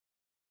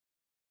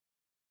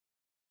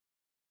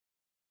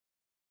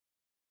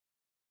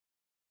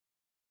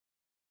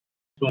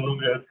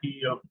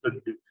sonography of the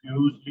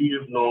diffusely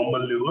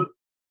abnormal liver.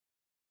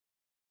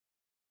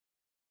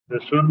 The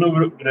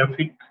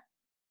sonographic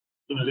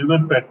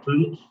liver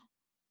patterns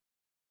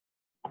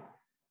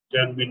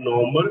can be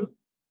normal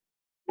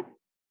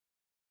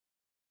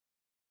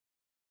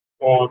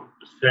or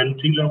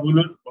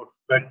centrilobular or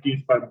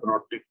fatty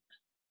fibrotic.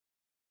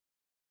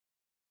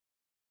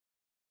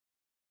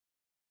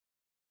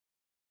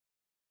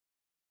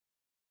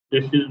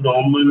 This is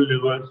normal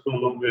liver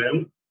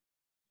sonogram,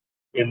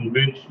 in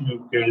which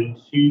you can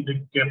see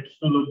the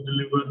capsule of the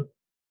liver.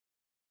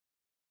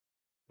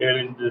 Here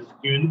is the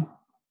skin,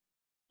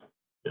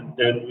 and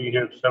then we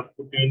have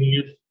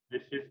subcutaneous.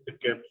 This is the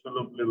capsule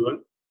of liver,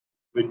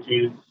 which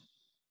is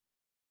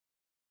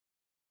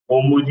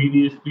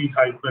homogeneously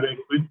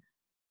hyperaqueous.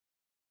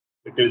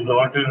 It is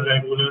not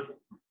irregular.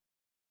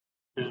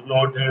 It is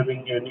not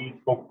having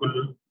any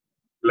focal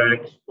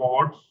black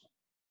spots,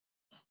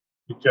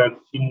 which are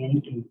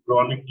seen in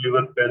chronic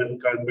liver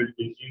parenchymal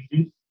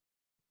diseases.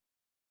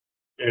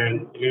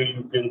 And here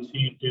you can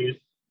see it is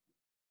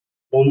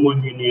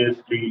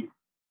homogeneously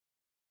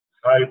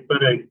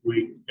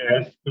hyperaqueous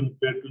as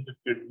compared to the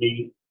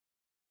kidney.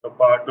 A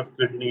part of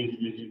kidney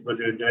is visible,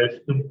 and as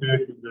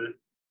compared to the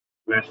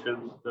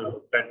vessels, the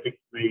hepatic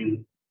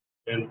vein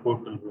and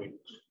portal veins.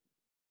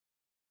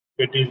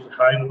 It is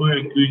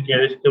hypoaqueous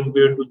as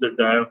compared to the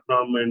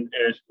diaphragm and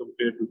as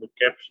compared to the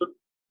capsule.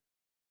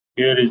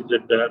 Here is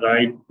the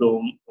right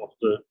dome of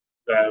the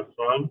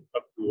diaphragm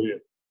up to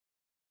here.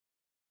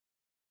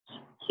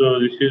 So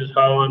this is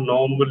how a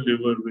normal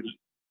liver will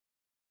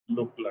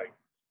look like.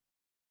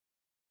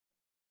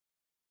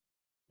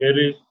 Here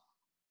is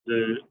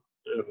the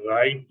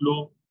right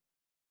lobe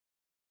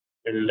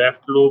and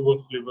left lobe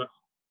of liver.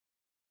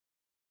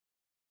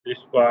 This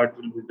part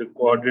will be the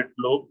quadrate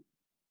lobe.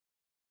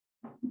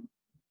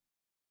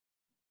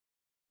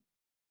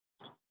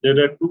 There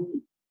are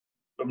two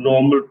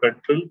abnormal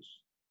patterns.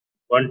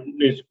 One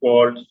is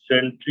called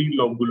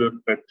centrilobular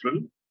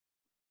pattern.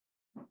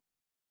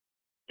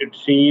 It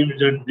seems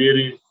that there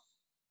is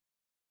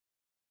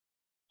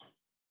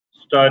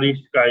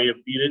starry sky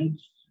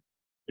appearance.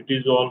 It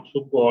is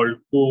also called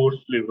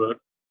coarse liver.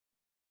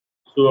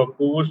 So a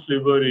coarse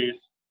liver is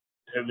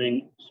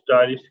having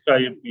starry sky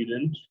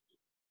appearance,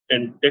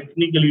 and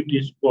technically it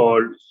is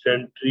called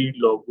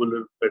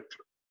centrilobular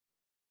pattern.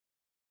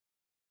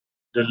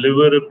 The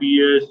liver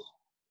appears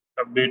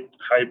a bit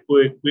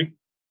hypoaqueous,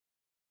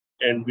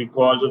 and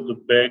because of the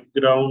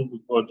background,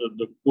 because of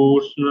the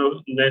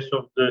coarseness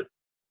of the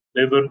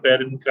liver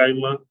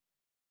parenchyma,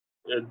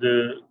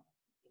 the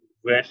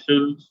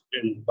vessels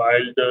and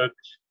bile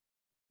ducts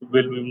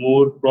will be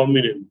more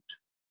prominent.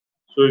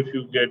 So if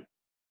you get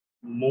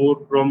more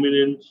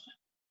prominence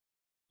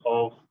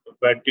of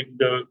hepatic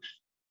ducts,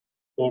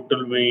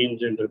 portal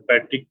veins, and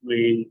hepatic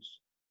veins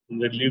in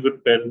the liver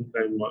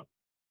parenchyma,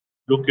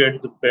 look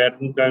at the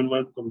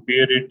parenchyma,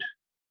 compare it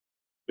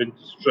with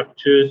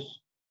structures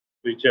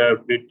which are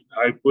a bit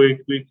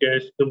hypoaqueous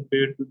as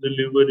compared to the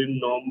liver in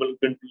normal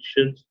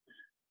conditions,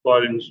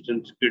 for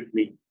instance,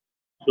 kidney.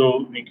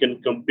 So we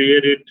can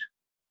compare it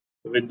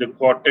with the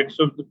cortex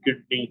of the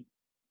kidney.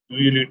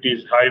 Usually it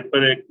is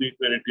hyperaqueous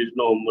when it is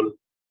normal.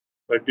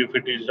 But if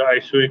it is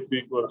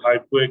isoaqueous or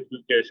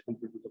hypoaqueous as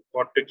compared to the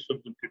cortex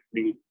of the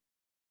kidney,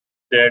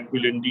 that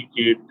will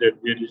indicate that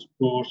there is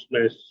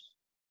coarseness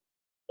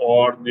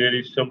or there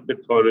is some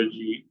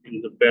pathology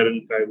in the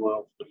parenchyma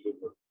of the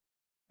liver.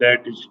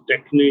 That is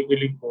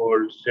technically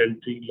called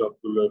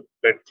centrilobular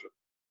pattern.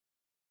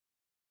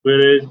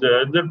 Whereas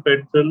the other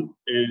pattern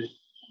is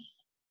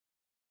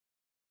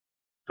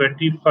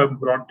fatty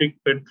fibrotic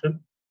pattern.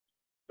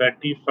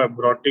 Fatty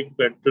fibrotic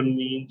pattern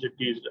means it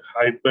is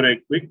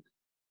hyperaqueous.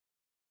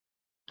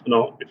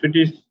 Now, if it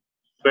is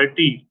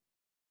fatty,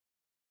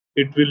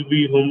 it will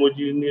be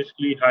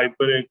homogeneously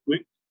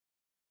hyperaqueous.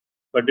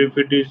 But if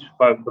it is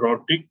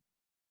fibrotic,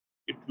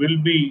 it will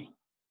be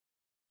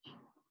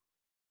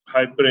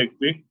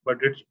hyperaqueous, but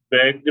its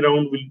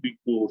background will be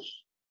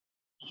coarse.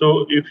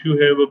 So if you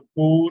have a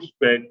coarse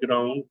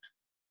background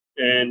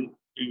and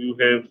you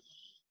have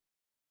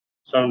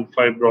some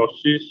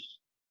fibrosis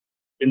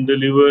in the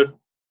liver,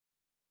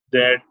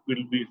 that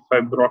will be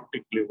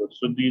fibrotic liver.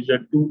 So these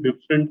are two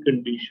different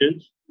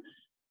conditions.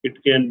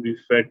 It can be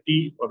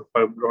fatty or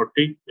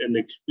fibrotic. An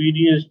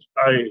experienced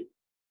eye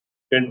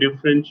can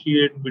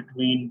differentiate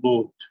between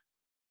both.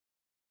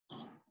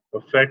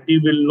 A fatty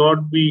will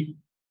not be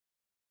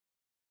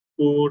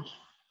coarse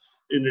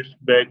in its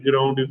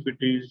background if it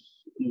is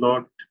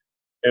not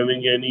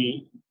having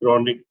any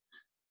chronic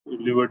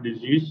liver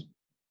disease.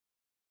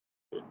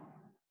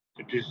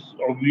 It is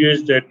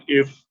obvious that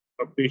if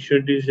a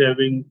patient is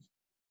having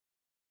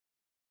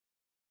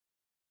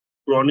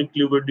chronic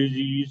liver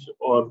disease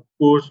or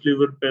coarse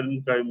liver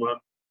parenchyma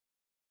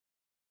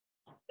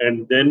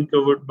and then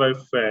covered by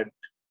fat,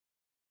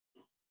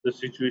 the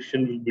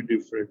situation will be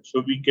different.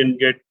 So we can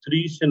get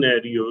three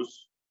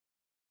scenarios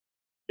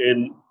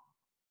in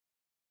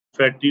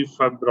fatty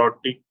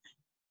fibrotic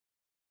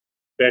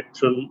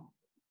pattern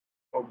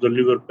of the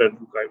liver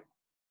parenchyma.